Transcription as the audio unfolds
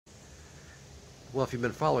Well, if you've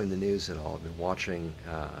been following the news at all, I've been watching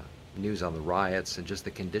news on the riots and just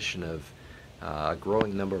the condition of a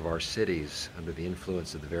growing number of our cities under the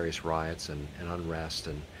influence of the various riots and unrest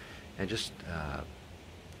and just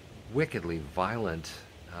wickedly violent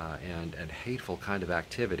and hateful kind of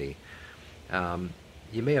activity. Um,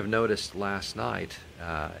 you may have noticed last night,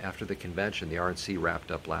 after the convention, the RNC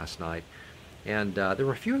wrapped up last night, and there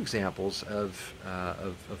were a few examples of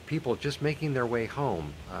people just making their way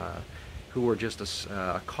home who were just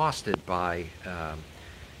accosted by, I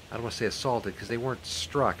don't want to say assaulted because they weren't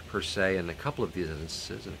struck per se in a couple of these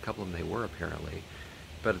instances, and a couple of them they were apparently,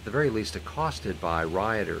 but at the very least accosted by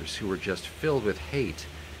rioters who were just filled with hate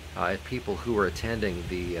at people who were attending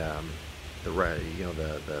the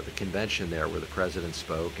convention there where the president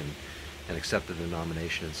spoke and accepted the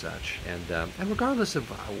nomination and such. And regardless of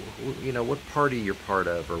what party you're part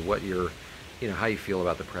of or what how you feel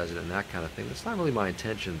about the president and that kind of thing, that's not really my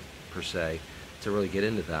intention per se to really get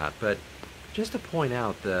into that. But just to point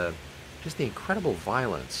out just the incredible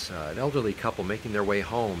violence, an elderly couple making their way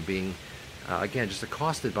home, being again just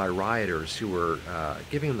accosted by rioters who were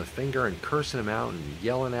giving them the finger and cursing them out and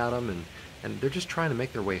yelling at them, and they're just trying to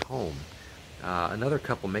make their way home. Another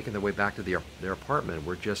couple making their way back to their apartment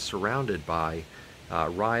were just surrounded by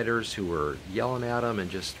rioters who were yelling at them and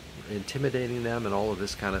just intimidating them and all of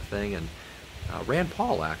this kind of thing. And Rand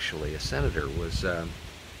Paul, actually, a senator, was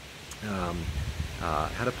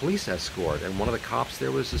had a police escort, and one of the cops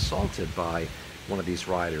there was assaulted by one of these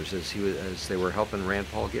rioters as they were helping Rand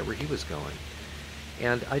Paul get where he was going.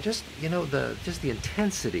 And I just, the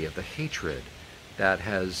intensity of the hatred that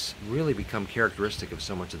has really become characteristic of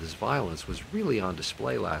so much of this violence was really on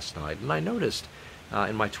display last night. And I noticed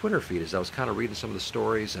in my Twitter feed, as I was kind of reading some of the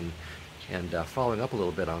stories and following up a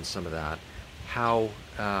little bit on some of that, how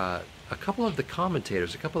a couple of the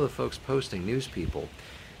commentators, a couple of the folks posting, news people,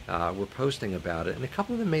 were posting about it, and a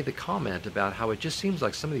couple of them made the comment about how it just seems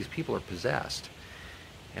like some of these people are possessed.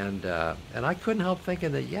 And I couldn't help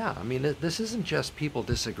thinking that, yeah, I mean, this isn't just people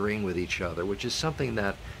disagreeing with each other, which is something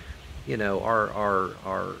that, our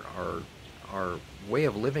way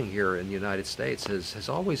of living here in the United States has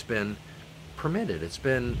always been permitted. It's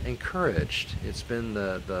been encouraged. It's been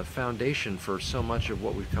the foundation for so much of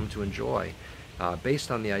what we've come to enjoy,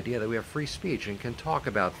 based on the idea that we have free speech and can talk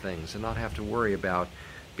about things and not have to worry about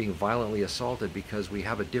being violently assaulted because we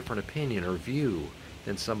have a different opinion or view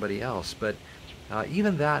than somebody else. But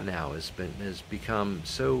even that now has become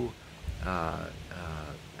so has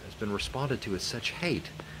been responded to as such hate.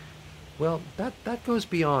 Well, that goes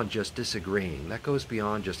beyond just disagreeing. That goes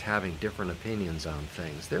beyond just having different opinions on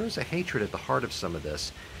things. There is a hatred at the heart of some of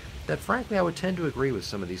this that, frankly, I would tend to agree with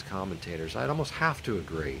some of these commentators. I'd almost have to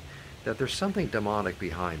agree that there's something demonic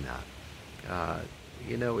behind that.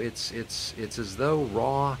 It's as though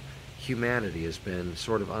raw humanity has been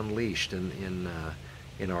sort of unleashed in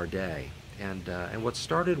our day. And what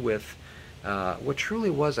started with what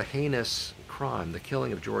truly was a heinous crime, the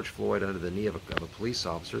killing of George Floyd under the knee of a police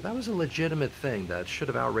officer, that was a legitimate thing that should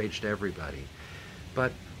have outraged everybody.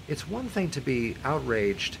 But it's one thing to be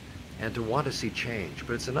outraged and to want to see change,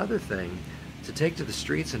 but it's another thing to take to the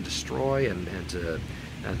streets and destroy and to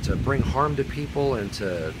bring harm to people and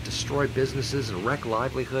to destroy businesses and wreck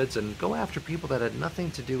livelihoods and go after people that had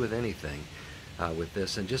nothing to do with anything with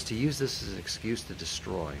this, and just to use this as an excuse to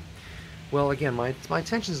destroy. Well, again, my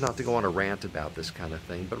intention is not to go on a rant about this kind of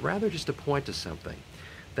thing, but rather just to point to something,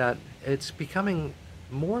 that it's becoming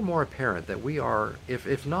more and more apparent that we are,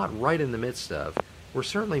 if not right in the midst of, we're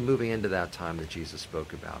certainly moving into that time that Jesus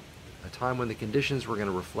spoke about, a time when the conditions were going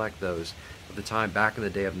to reflect those of the time back in the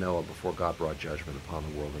day of Noah before God brought judgment upon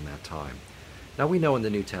the world in that time. Now, we know in the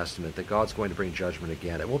New Testament that God's going to bring judgment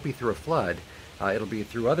again. It won't be through a flood. It'll be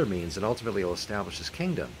through other means, and ultimately he'll establish his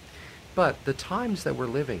kingdom. But the times that we're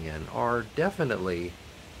living in are definitely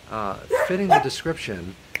fitting the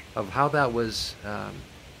description of how that looked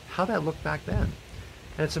back then.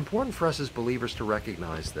 And it's important for us as believers to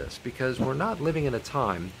recognize this, because we're not living in a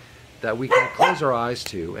time that we can close our eyes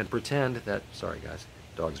to and pretend that, sorry guys,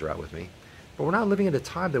 dogs are out with me, but we're not living in a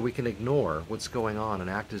time that we can ignore what's going on and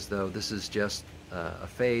act as though this is just a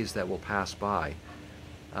phase that will pass by.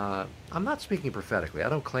 I'm not speaking prophetically. I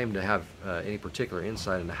don't claim to have any particular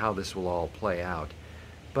insight into how this will all play out,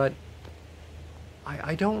 but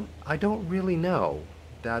I don't really know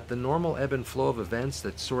that the normal ebb and flow of events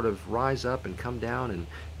that sort of rise up and come down and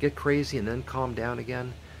get crazy and then calm down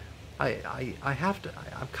again, I'm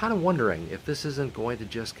kind of wondering if this isn't going to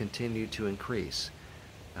just continue to increase.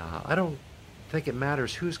 I don't think it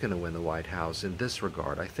matters who's going to win the White House in this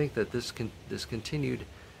regard. I think that this continued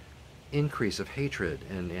increase of hatred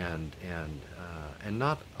and and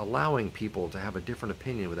not allowing people to have a different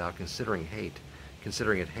opinion without considering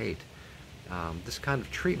it hate. This kind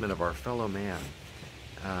of treatment of our fellow man.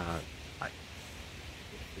 I,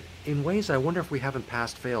 in ways, I wonder if we haven't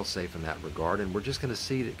passed fail-safe in that regard, and we're just going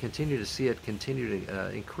to continue to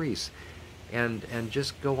increase, and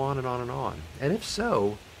just go on and on and on. And if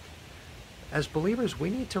so, as believers, we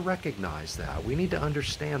need to recognize that. We need to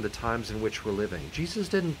understand the times in which we're living. Jesus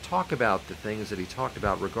didn't talk about the things that he talked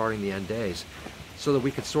about regarding the end days so that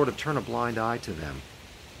we could sort of turn a blind eye to them.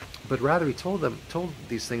 But rather, he told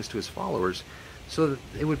these things to his followers so that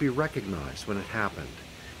it would be recognized when it happened.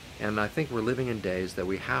 And I think we're living in days that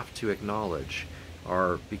we have to acknowledge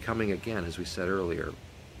are becoming, again, as we said earlier,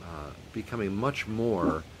 becoming much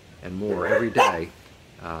more and more every day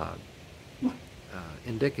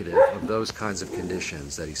indicative of those kinds of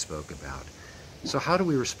conditions that he spoke about. So how do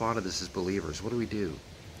we respond to this as believers? What do we do?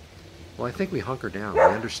 Well, I think we hunker down. We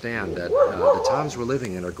understand that the times we're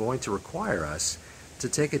living in are going to require us to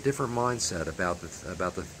take a different mindset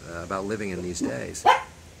about living in these days.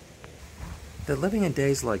 That living in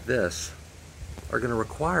days like this are going to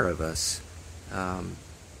require of us a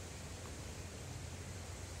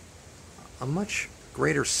much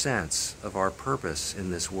greater sense of our purpose in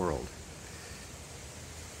this world.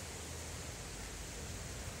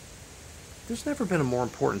 There's never been a more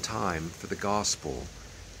important time for the gospel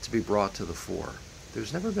to be brought to the fore.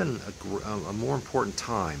 There's never been a more important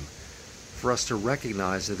time for us to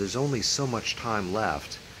recognize that there's only so much time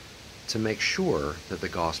left to make sure that the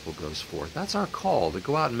gospel goes forth. That's our call, to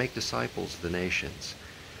go out and make disciples of the nations,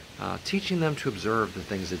 teaching them to observe the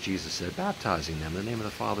things that Jesus said, baptizing them in the name of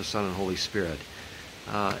the Father, Son, and Holy Spirit.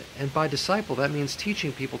 And by disciple, that means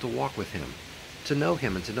teaching people to walk with him, to know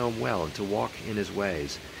him and to know him well, and to walk in his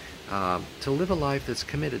ways, to live a life that's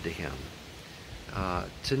committed to him,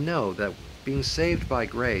 to know that being saved by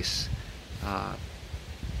grace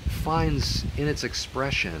finds in its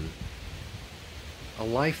expression a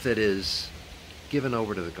life that is given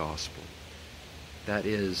over to the gospel, that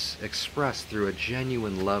is expressed through a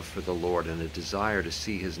genuine love for the Lord and a desire to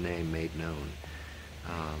see his name made known.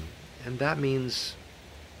 And that means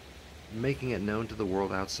making it known to the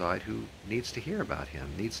world outside who needs to hear about him,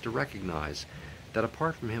 needs to recognize that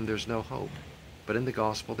apart from him there's no hope, but in the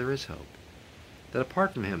gospel there is hope. That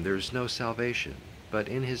apart from him there's no salvation, but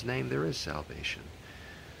in his name there is salvation.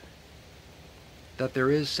 That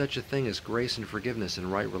there is such a thing as grace and forgiveness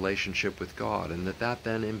and right relationship with God, and that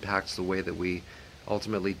then impacts the way that we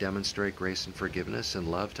ultimately demonstrate grace and forgiveness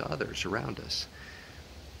and love to others around us.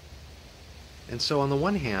 And so on the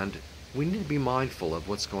one hand, we need to be mindful of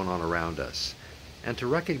what's going on around us, and to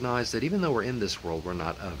recognize that even though we're in this world, we're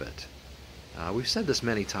not of it. We've said this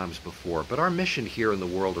many times before, but our mission here in the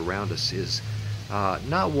world around us is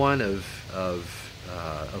not one of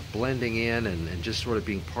blending in and just sort of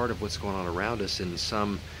being part of what's going on around us in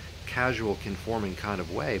some casual, conforming kind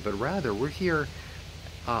of way, but rather we're here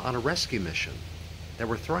on a rescue mission, that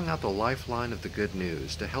we're throwing out the lifeline of the good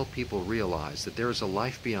news to help people realize that there is a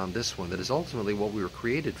life beyond this one that is ultimately what we were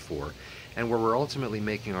created for and where we're ultimately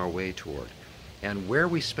making our way toward. And where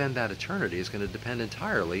we spend that eternity is going to depend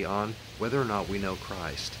entirely on whether or not we know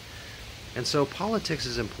Christ. And so politics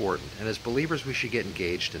is important, and as believers we should get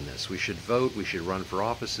engaged in this. We should vote, we should run for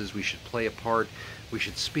offices, we should play a part, we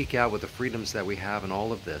should speak out with the freedoms that we have in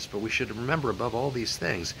all of this. But we should remember above all these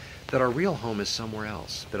things that our real home is somewhere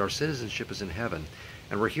else, that our citizenship is in heaven,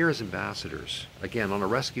 and we're here as ambassadors, again on a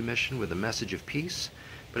rescue mission with a message of peace,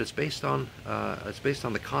 but it's based on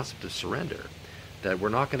the concept of surrender, that we're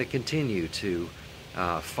not going to continue to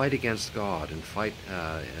fight against God and fight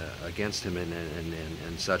against him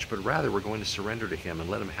and such, but rather we're going to surrender to him and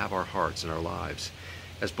let him have our hearts and our lives.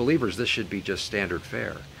 As believers, this should be just standard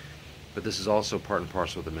fare, but this is also part and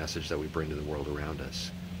parcel of the message that we bring to the world around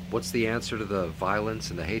us. What's the answer to the violence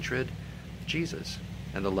and the hatred? Jesus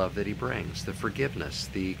and the love that he brings, the forgiveness,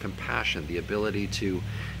 the compassion, the ability to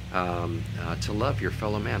love your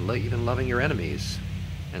fellow man, even loving your enemies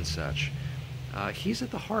and such. He's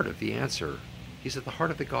at the heart of the answer. He's at the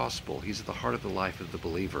heart of the gospel. He's at the heart of the life of the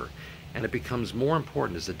believer. And it becomes more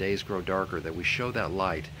important as the days grow darker that we show that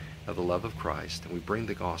light of the love of Christ and we bring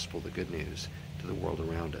the gospel, the good news, to the world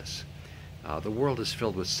around us. The world is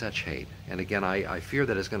filled with such hate. And again, I fear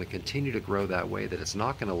that it's going to continue to grow that way, that it's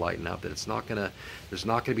not going to lighten up, that there's not going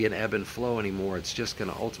to be an ebb and flow anymore. It's just going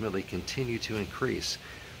to ultimately continue to increase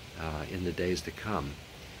in the days to come.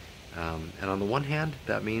 And on the one hand,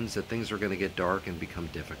 that means that things are going to get dark and become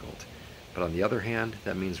difficult. But on the other hand,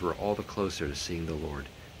 that means we're all the closer to seeing the Lord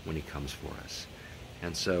when he comes for us.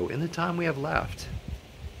 And so in the time we have left,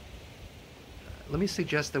 let me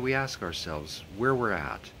suggest that we ask ourselves where we're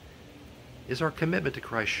at. Is our commitment to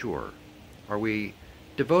Christ sure? Are we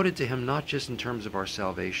devoted to him not just in terms of our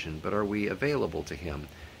salvation, but are we available to him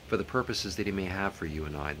for the purposes that he may have for you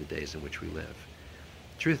and I in the days in which we live?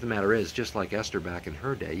 The truth of the matter is, just like Esther back in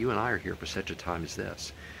her day, you and I are here for such a time as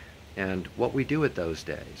this. And what we do at those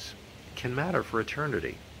days can matter for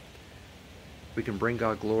eternity. We can bring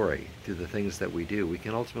God glory through the things that we do. We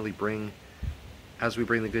can ultimately as we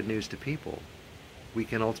bring the good news to people, we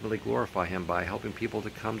can ultimately glorify him by helping people to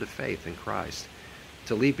come to faith in Christ,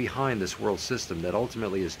 to leave behind this world system that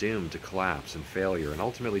ultimately is doomed to collapse and failure and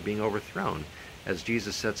ultimately being overthrown as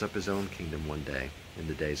Jesus sets up his own kingdom one day in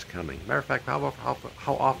the days coming. Matter of fact,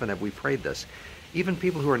 how often have we prayed this? Even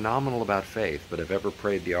people who are nominal about faith but have ever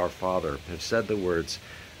prayed the Our Father have said the words,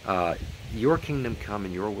 your kingdom come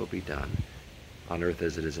and your will be done on earth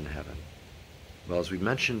as it is in heaven. Well, as we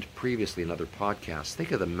mentioned previously in other podcasts,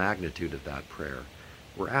 think of the magnitude of that prayer.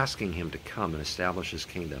 We're asking him to come and establish his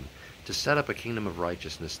kingdom, to set up a kingdom of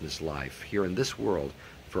righteousness in this life, here in this world,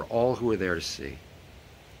 for all who are there to see.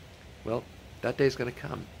 Well, that day's going to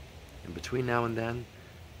come. And between now and then,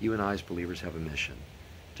 you and I as believers have a mission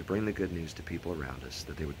to bring the good news to people around us,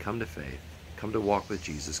 that they would come to faith, come to walk with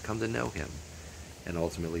Jesus, come to know him, and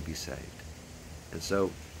ultimately be saved. And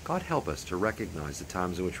so, God help us to recognize the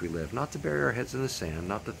times in which we live, not to bury our heads in the sand,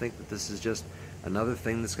 not to think that this is just another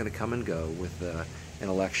thing that's going to come and go with an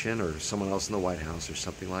election or someone else in the White House or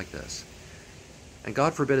something like this. And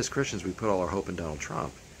God forbid as Christians we put all our hope in Donald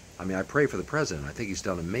Trump. I mean, I pray for the president. I think he's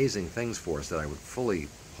done amazing things for us that I would fully,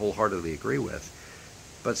 wholeheartedly agree with.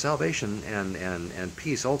 But salvation and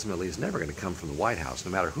peace ultimately is never going to come from the White House,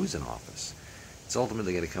 no matter who's in office. It's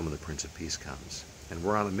ultimately going to come when the Prince of Peace comes. And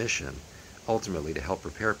we're on a mission ultimately to help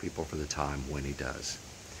prepare people for the time when he does.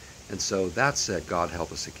 And so that said, God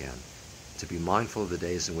help us again to be mindful of the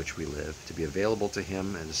days in which we live, to be available to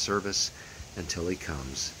him and his service until he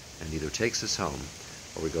comes and either takes us home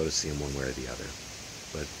or we go to see him one way or the other.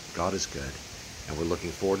 But God is good, and we're looking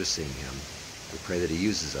forward to seeing him. We pray that he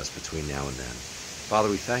uses us between now and then. Father,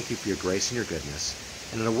 we thank you for your grace and your goodness.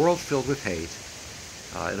 And in a world filled with hate,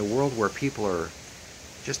 in a world where people are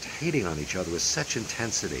just hating on each other with such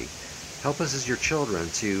intensity, help us as your children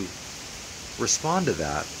to respond to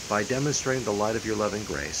that by demonstrating the light of your loving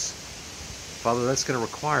grace. Father, that's going to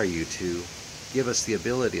require you to give us the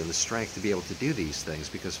ability and the strength to be able to do these things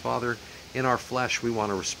because, Father, in our flesh we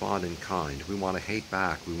want to respond in kind. We want to hate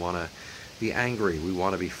back. We want to be angry. We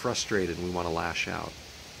want to be frustrated, and we want to lash out.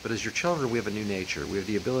 But as your children, we have a new nature. We have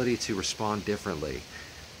the ability to respond differently.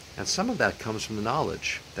 And some of that comes from the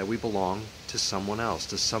knowledge that we belong to someone else,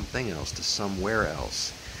 to something else, to somewhere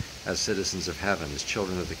else, as citizens of heaven, as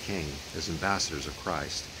children of the King, as ambassadors of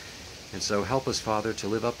Christ. And so help us, Father, to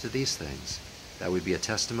live up to these things, that would be a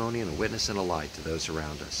testimony and a witness and a light to those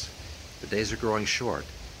around us. The days are growing short.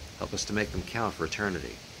 Help us to make them count for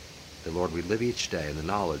eternity. That, Lord, we live each day in the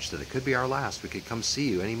knowledge that it could be our last. We could come see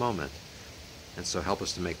you any moment. And so help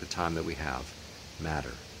us to make the time that we have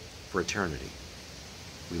matter for eternity.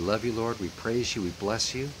 We love you, Lord. We praise you. We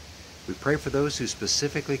bless you. We pray for those who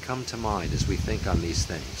specifically come to mind as we think on these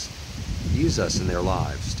things. Use us in their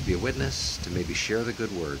lives to be a witness, to maybe share the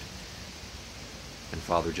good word. And,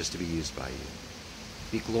 Father, just to be used by you.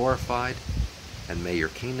 Be glorified, and may your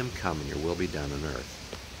kingdom come and your will be done on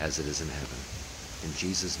earth as it is in heaven. In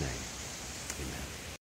Jesus' name.